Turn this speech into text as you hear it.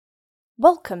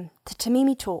Welcome to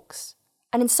Tamimi Talks,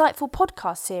 an insightful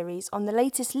podcast series on the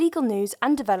latest legal news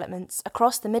and developments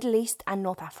across the Middle East and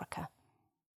North Africa.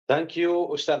 Thank you,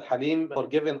 Ustad Halim, for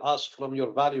giving us from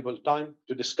your valuable time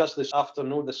to discuss this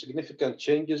afternoon the significant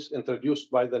changes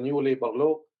introduced by the new labor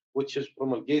law, which is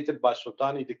promulgated by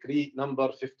Sultani Decree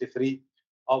number 53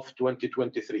 of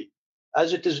 2023.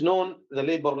 As it is known, the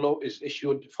labor law is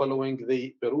issued following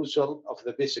the perusal of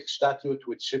the basic statute,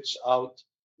 which sets out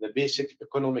the basic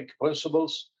economic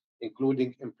principles,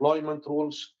 including employment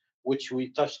rules, which we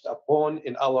touched upon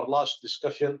in our last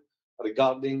discussion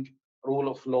regarding rule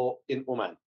of law in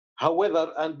Oman.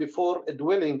 However, and before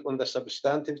dwelling on the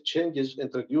substantive changes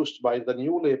introduced by the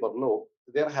new labor law,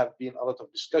 there have been a lot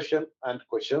of discussion and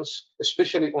questions,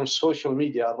 especially on social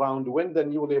media, around when the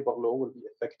new labor law will be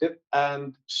effective.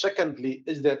 And secondly,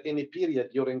 is there any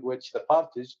period during which the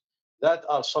parties that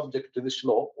are subject to this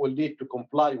law will need to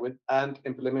comply with and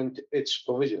implement its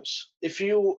provisions? If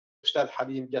you, Ustad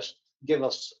Halim, just give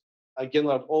us a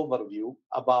general overview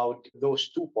about those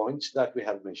 2 points that we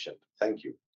have mentioned. Thank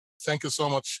you. Thank you so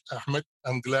much, Ahmed.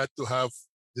 I'm glad to have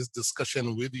this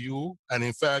discussion with you. And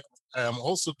in fact, I am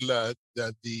also glad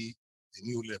that the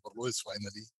new labor law is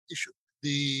finally issued.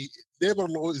 The labor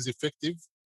law is effective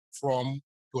from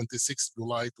 26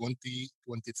 July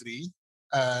 2023,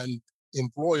 and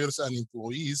employers and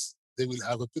employees, they will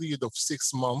have a period of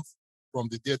 6 months from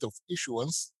the date of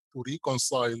issuance to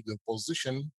reconcile their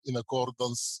position in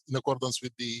accordance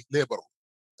with the labor law.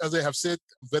 As I have said,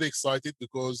 I'm very excited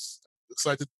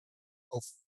of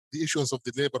the issuance of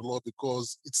the labor law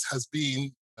because it has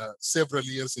been several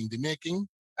years in the making,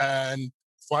 and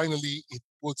finally it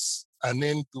puts an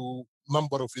end to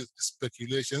number of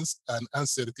speculations and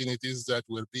uncertainties that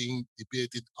were being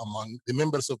debated among the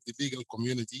members of the legal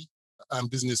community and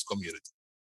business community.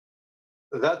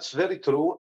 That's very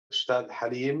true, Ustad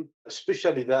Halim,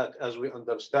 especially that, as we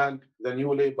understand, the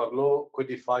new labor law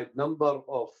codified number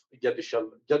of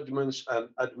judicial judgments and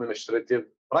administrative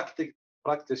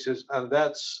practices, and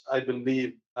that's, I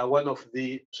believe, one of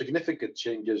the significant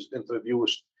changes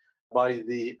introduced by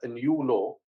the new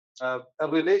law. In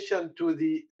relation to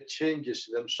the changes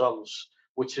themselves,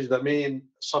 which is the main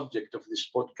subject of this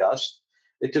podcast,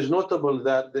 it is notable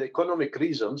that the economic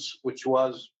reasons, which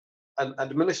was an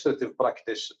administrative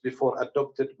practice before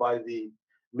adopted by the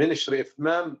Ministry of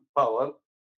Manpower,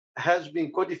 has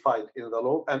been codified in the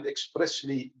law and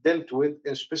expressly dealt with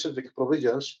in specific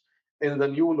provisions in the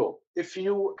new law. If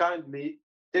you kindly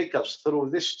take us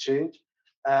through this change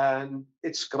and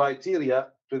its criteria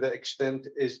to the extent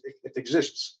it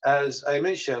exists. As I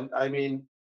mentioned,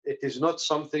 it is not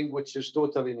something which is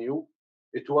totally new.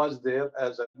 It was there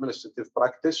as an administrative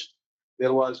practice.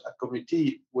 There was a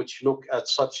committee which looked at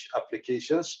such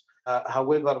applications.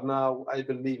 However, now I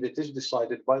believe it is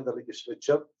decided by the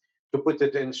legislature to put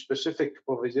it in specific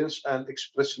provisions and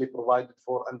expressly provided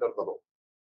for under the law.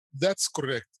 That's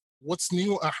correct. What's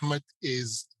new, Ahmed,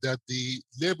 is that the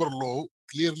labor law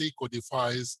clearly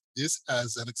codifies this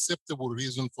as an acceptable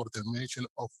reason for termination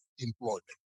of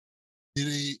employment.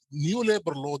 The new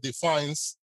labor law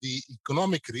defines the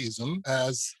economic reason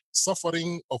as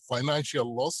suffering of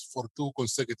financial loss for 2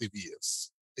 consecutive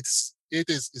years. It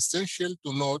is essential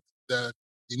to note that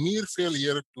the mere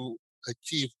failure to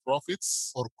achieve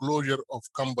profits or closure of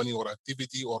company or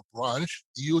activity or branch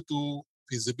due to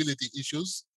feasibility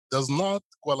issues does not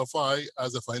qualify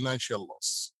as a financial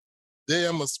loss.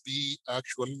 There must be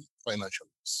actual financial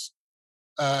loss.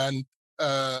 And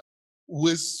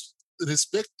with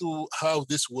respect to how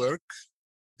this works,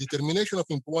 the termination of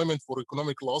employment for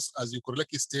economic loss, as you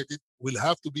correctly stated, will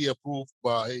have to be approved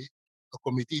by a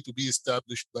committee to be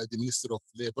established by the Minister of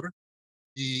Labor.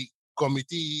 The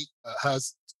committee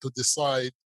has to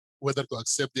decide whether to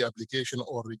accept the application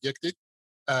or reject it.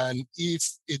 And if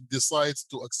it decides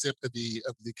to accept the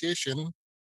application,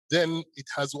 then it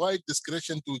has wide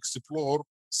discretion to explore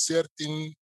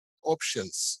certain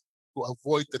options to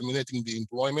avoid terminating the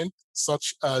employment,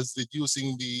 such as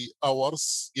reducing the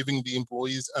hours, giving the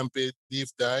employees unpaid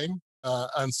leave time,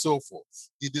 and so forth.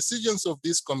 The decisions of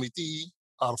this committee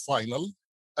are final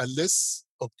unless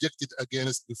objected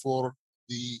against before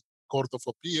the Court of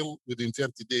Appeal within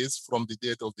 30 days from the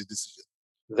date of the decision.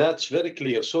 That's very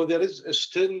clear. So there is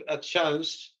still a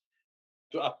chance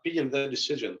to appeal the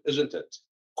decision, isn't it?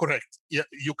 Correct. Yeah,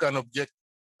 you can object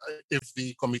if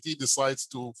the committee decides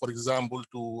to, for example,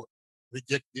 to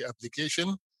reject the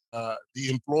application. The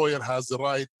employer has the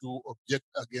right to object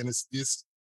against this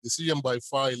decision by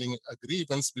filing a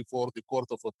grievance before the Court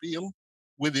of Appeal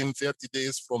within 30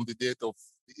 days from the date of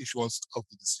the issuance of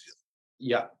the decision.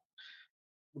 Yeah.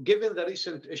 Given the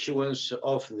recent issuance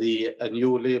of the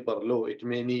new labor law, it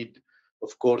may need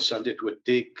of course, and it would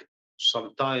take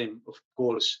some time, of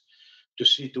course, to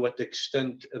see to what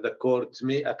extent the court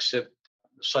may accept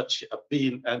such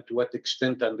appeal and to what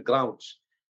extent and grounds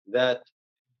that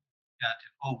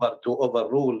to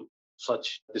overrule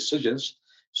such decisions.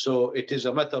 So it is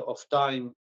a matter of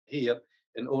time here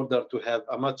in order to have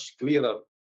a much clearer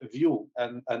view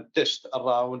and test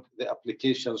around the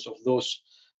applications of those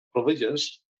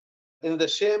provisions. In the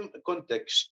same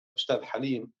context, Ustad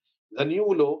Halim, the new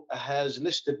law has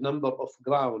listed number of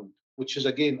ground, which is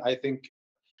again, I think,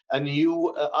 a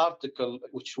new article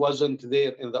which wasn't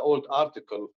there in the old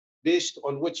article, based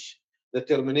on which the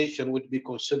termination would be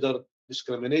considered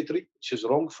discriminatory, which is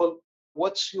wrongful.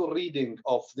 What's your reading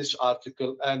of this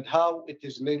article and how it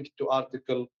is linked to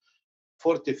Article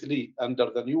 43 under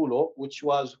the new law, which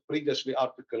was previously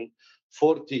Article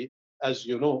 40, as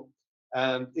you know?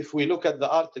 And if we look at the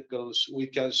articles, we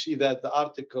can see that the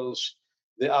articles,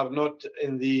 they are not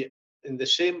in the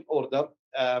same order,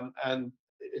 and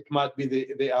it might be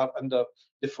they are under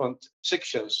different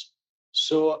sections.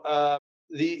 So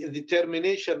the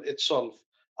termination itself,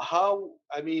 how,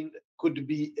 I mean, could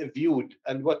be viewed,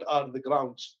 and what are the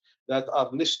grounds that are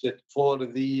listed for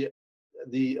the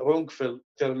wrongful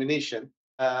termination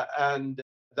and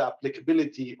the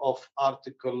applicability of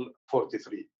Article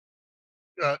 43?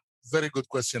 Uh, Very good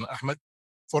question, Ahmed.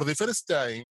 For the first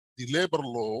time, the labor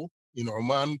law in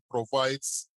Oman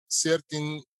provides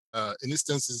certain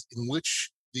instances in which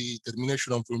the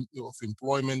termination of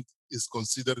employment is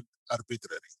considered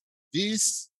arbitrary.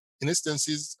 These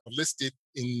instances are listed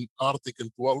in Article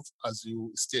 12, as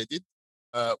you stated,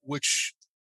 which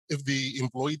if the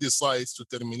employee decides to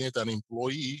terminate an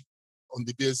employee on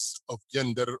the basis of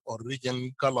gender or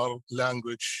region, color,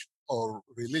 language, or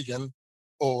religion,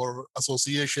 or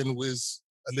association with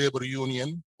a labor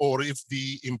union, or if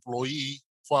the employee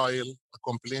file a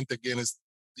complaint against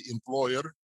the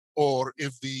employer, or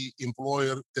if the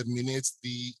employer terminates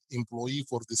the employee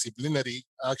for disciplinary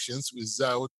actions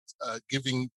without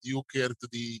giving due care to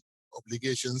the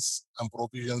obligations and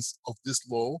provisions of this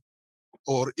law,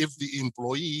 or if the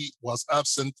employee was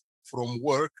absent from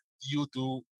work due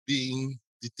to being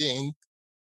detained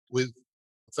with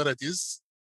authorities,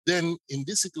 then in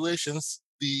these situations,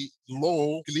 the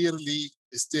law clearly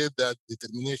states that the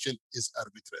termination is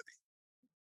arbitrary.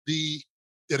 The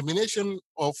termination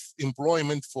of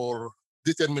employment for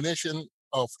determination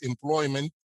of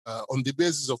employment on the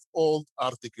basis of old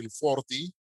Article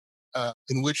 40,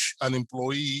 in which an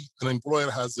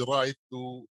employer has the right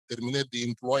to terminate the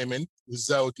employment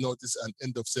without notice and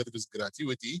end of service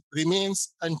gratuity,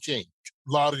 remains unchanged,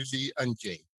 largely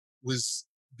unchanged, with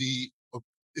the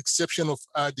exception of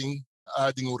adding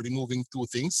or removing two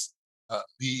things.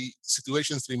 The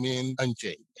situations remain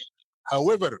unchanged.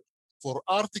 However, for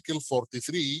Article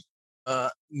 43,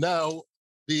 now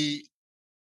the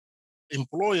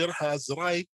employer has the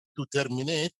right to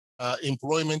terminate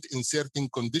employment in certain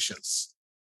conditions.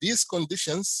 These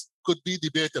conditions could be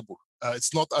debatable.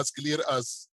 It's not as clear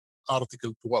as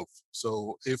Article 12.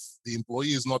 So if the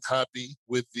employee is not happy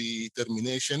with the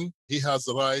termination, he has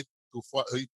the right to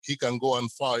he can go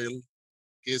and file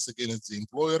a case against the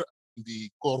employer. The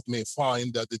court may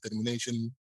find that the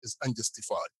termination is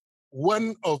unjustified.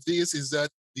 One of these is that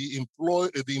the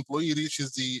employee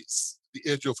reaches the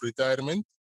age of retirement,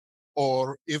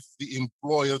 or if the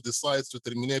employer decides to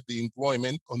terminate the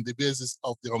employment on the basis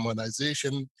of the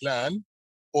Omanization plan,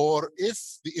 or if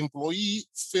the employee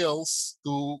fails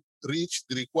to reach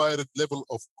the required level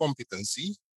of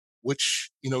competency,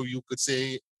 which you could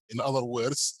say, in other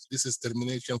words, this is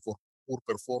termination for poor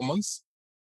performance,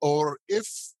 or if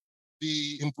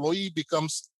the employee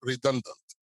becomes redundant.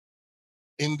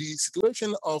 In the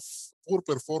situation of poor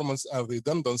performance and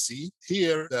redundancy,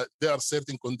 here there are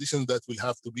certain conditions that will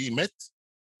have to be met,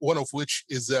 one of which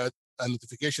is that a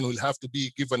notification will have to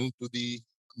be given to the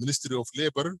Ministry of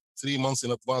Labor 3 months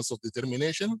in advance of the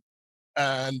termination.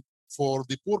 And for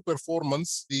the poor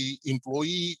performance, the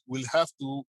employee will have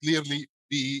to clearly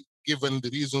be given the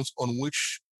reasons on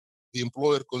which the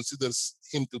employer considers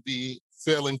him to be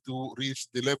failing to reach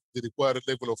the required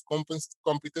level of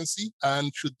competency,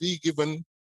 and should be given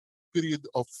period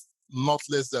of not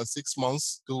less than 6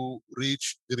 months to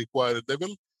reach the required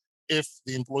level. If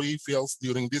the employee fails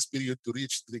during this period to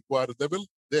reach the required level,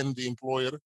 then the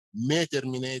employer may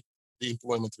terminate the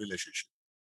employment relationship.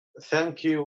 Thank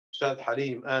you, Ustad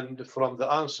Halim. And from the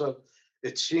answer,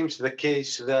 it seems the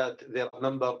case that there are a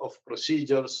number of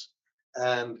procedures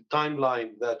and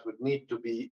timeline that would need to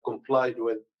be complied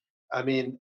with. I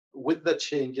mean, with the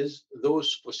changes,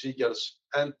 those procedures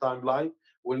and timeline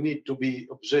will need to be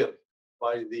observed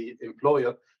by the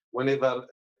employer whenever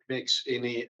it makes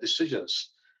any decisions.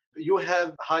 You have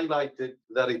highlighted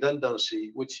the redundancy,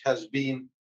 which has been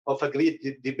of a great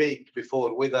debate before,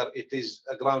 whether it is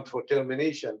a ground for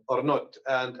termination or not.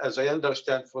 And as I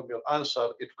understand from your answer,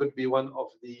 it could be one of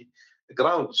the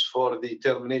grounds for the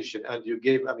termination. And you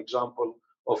gave an example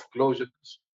of closures,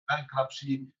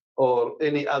 bankruptcy, or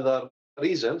any other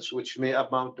reasons which may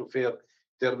amount to fair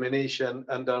termination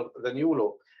under the new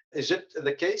law. Is it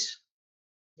the case?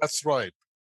 That's right.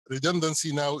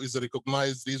 Redundancy now is a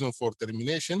recognized reason for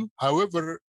termination. However,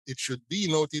 it should be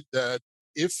noted that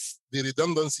if the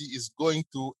redundancy is going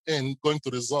to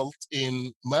result in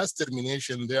mass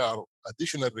termination, there are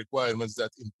additional requirements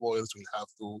that employers will have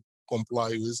to comply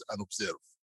with and observe.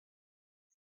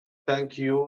 Thank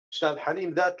you, Ustad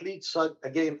Halim. That leads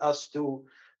us to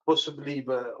possibly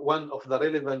one of the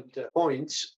relevant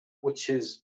points, which is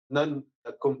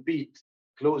non-compete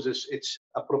clauses. It's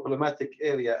a problematic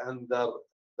area under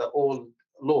the old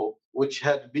law, which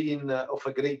had been of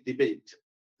a great debate,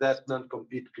 that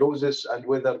non-compete clauses and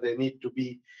whether they need to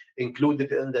be included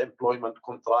in the employment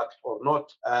contract or not.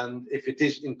 And if it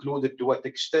is included, to what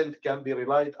extent can be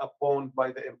relied upon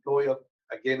by the employer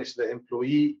against the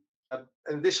employee.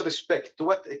 In this respect, to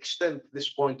what extent this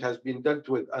point has been dealt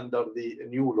with under the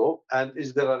new law? And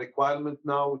is there a requirement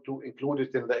now to include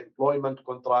it in the employment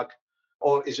contract,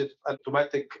 or is it an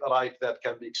automatic right that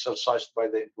can be exercised by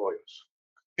the employers?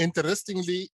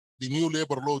 Interestingly, the new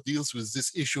labor law deals with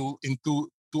this issue in two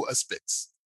aspects.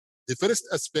 The first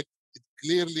aspect, it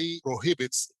clearly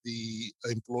prohibits the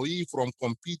employee from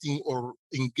competing or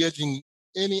engaging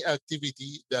any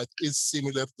activity that is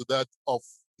similar to that of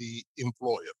the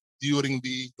employer during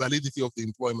the validity of the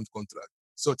employment contract.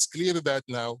 So it's clear that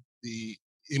now the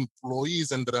employee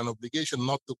is under an obligation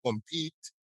not to compete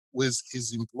with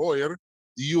his employer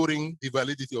during the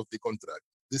validity of the contract.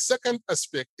 The second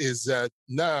aspect is that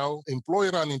now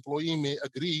employer and employee may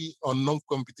agree on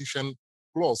non-competition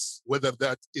clause, whether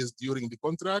that is during the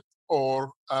contract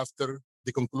or after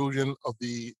the conclusion of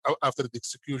after the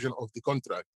execution of the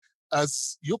contract.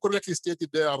 As you correctly stated,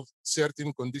 there are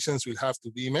certain conditions will have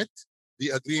to be met. The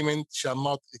agreement shall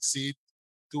not exceed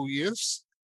 2 years,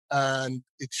 and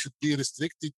it should be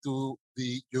restricted to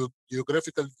the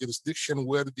geographical jurisdiction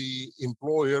where the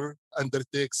employer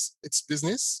undertakes its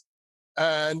business.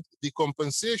 And the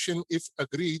compensation, if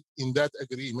agreed in that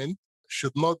agreement,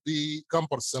 should not be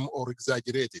cumbersome or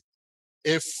exaggerated.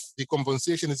 If the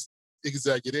compensation is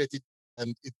exaggerated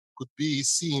and it could be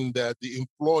seen that the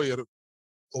employer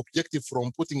objective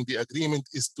from putting the agreement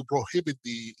is to prohibit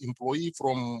the employee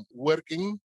from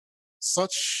working,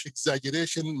 such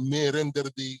exaggeration may render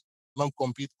the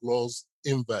non-compete clause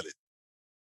invalid.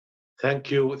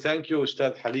 Thank you,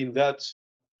 Ustad Halim. That's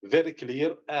very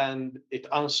clear, and it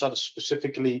answers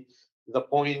specifically the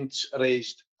points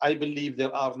raised. I believe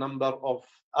there are a number of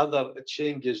other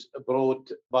changes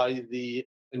brought by the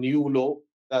new law.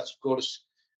 That's, of course,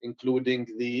 including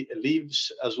the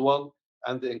leaves as well,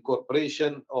 and the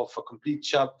incorporation of a complete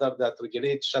chapter that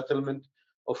regulates settlement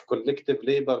of collective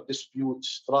labor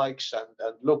disputes, strikes,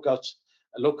 and lookouts.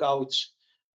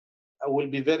 I will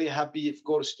be very happy, of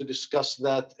course, to discuss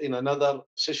that in another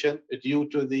session. Due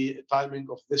to the timing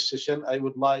of this session, I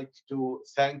would like to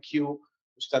thank you,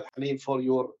 Ustad Halim, for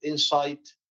your insight,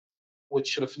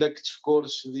 which reflects, of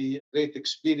course, the great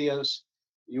experience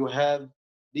you have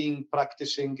been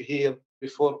practicing here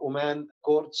before Oman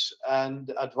courts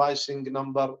and advising a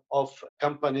number of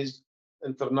companies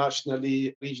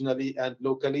internationally, regionally, and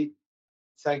locally.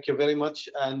 Thank you very much.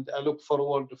 And I look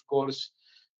forward, of course,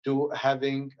 to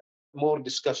having more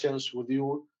discussions with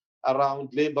you around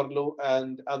labor law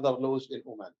and other laws in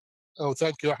Oman. Oh,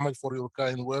 thank you, Ahmed, for your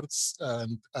kind words.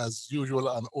 And as usual,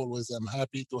 and always, I'm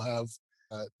happy to have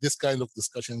this kind of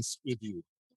discussions with you.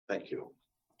 Thank you.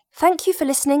 Thank you for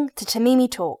listening to Tamimi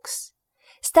Talks.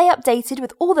 Stay updated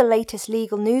with all the latest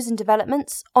legal news and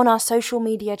developments on our social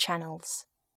media channels.